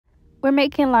We're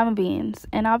making lima beans,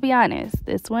 and I'll be honest,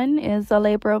 this one is a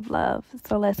labor of love,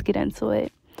 so let's get into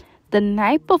it. The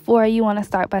night before, you want to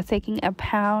start by taking a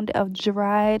pound of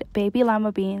dried baby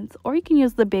lima beans, or you can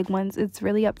use the big ones, it's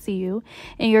really up to you,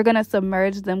 and you're going to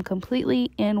submerge them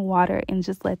completely in water and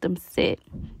just let them sit.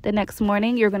 The next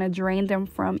morning, you're going to drain them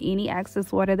from any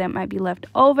excess water that might be left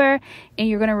over, and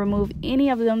you're going to remove any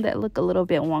of them that look a little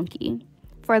bit wonky.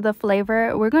 For the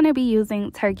flavor, we're going to be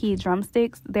using turkey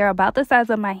drumsticks. They're about the size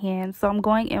of my hand, so I'm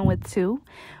going in with 2.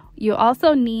 You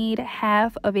also need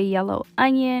half of a yellow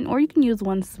onion, or you can use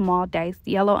 1 small diced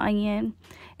yellow onion.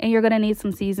 And you're going to need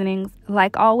some seasonings.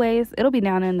 Like always, it'll be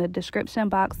down in the description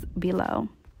box below.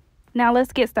 Now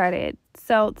let's get started.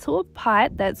 So to a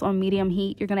pot that's on medium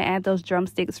heat, you're going to add those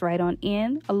drumsticks right on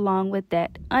in along with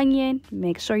that onion.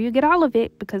 Make sure you get all of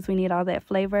it because we need all that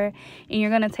flavor. And you're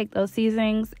going to take those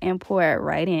seasonings and pour it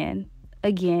right in.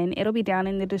 Again, it'll be down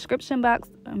in the description box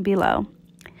below.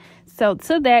 So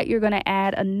to that, you're going to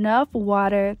add enough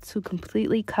water to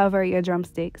completely cover your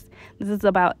drumsticks. This is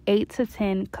about 8 to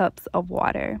 10 cups of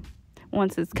water.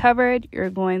 Once it's covered, you're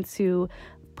going to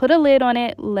put a lid on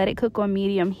it, let it cook on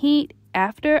medium heat.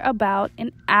 After about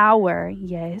an hour,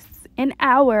 yes, an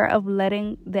hour of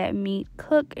letting that meat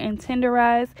cook and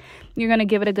tenderize, you're going to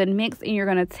give it a good mix and you're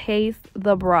going to taste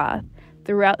the broth.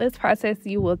 Throughout this process,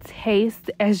 you will taste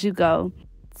as you go.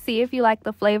 See if you like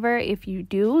the flavor. If you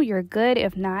do, you're good.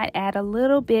 If not, add a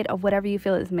little bit of whatever you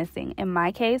feel is missing. In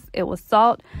my case, it was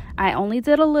salt. I only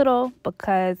did a little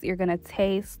because you're going to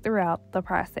taste throughout the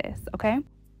process, okay?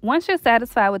 Once you're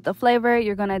satisfied with the flavor,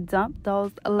 you're going to dump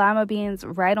those lima beans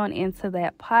right on into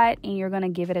that pot and you're going to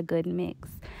give it a good mix.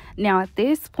 Now, at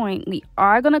this point, we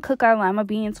are going to cook our lima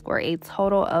beans for a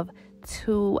total of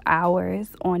 2 hours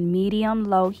on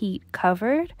medium-low heat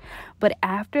covered. But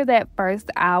after that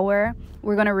first hour,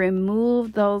 we're going to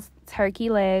remove those turkey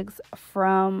legs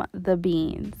from the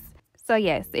beans. So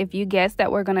yes, if you guessed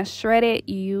that we're going to shred it,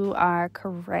 you are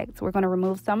correct. We're going to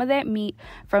remove some of that meat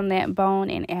from that bone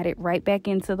and add it right back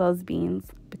into those beans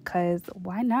because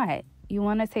why not? You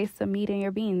want to taste some meat in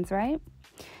your beans, right?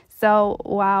 So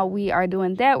while we are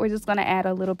doing that, we're just going to add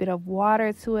a little bit of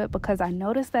water to it because I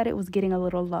noticed that it was getting a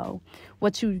little low.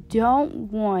 What you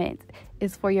don't want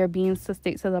is for your beans to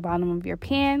stick to the bottom of your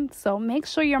pan. So make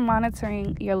sure you're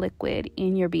monitoring your liquid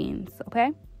in your beans,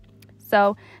 okay?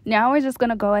 So now we're just going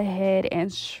to go ahead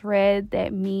and shred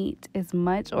that meat as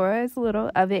much or as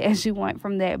little of it as you want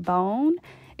from that bone.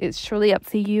 It's truly up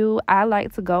to you. I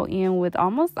like to go in with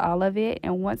almost all of it.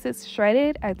 And once it's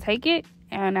shredded, I take it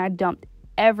and I dump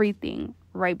everything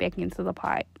right back into the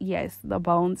pot. Yes, the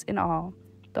bones and all.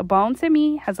 The bone to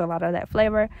me has a lot of that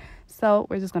flavor. So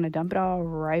we're just going to dump it all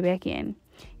right back in.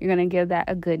 You're going to give that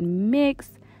a good mix,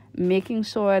 making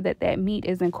sure that that meat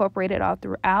is incorporated all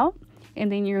throughout. And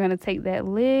then you're going to take that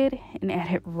lid and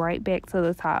add it right back to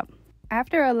the top.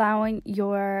 After allowing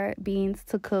your beans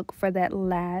to cook for that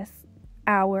last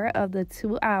hour of the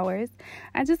 2 hours,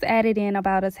 I just added in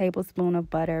about a tablespoon of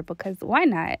butter because why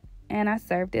not? And I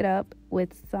served it up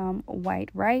with some white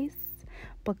rice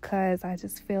because I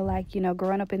just feel like, you know,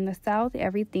 growing up in the South,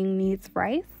 everything needs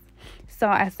rice. So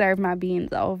I served my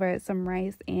beans over some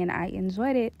rice and I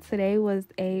enjoyed it. Today was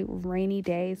a rainy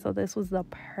day, so this was the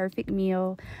perfect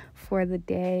meal for the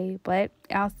day. But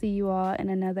I'll see you all in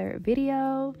another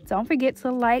video. Don't forget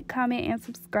to like, comment, and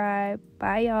subscribe.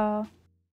 Bye, y'all.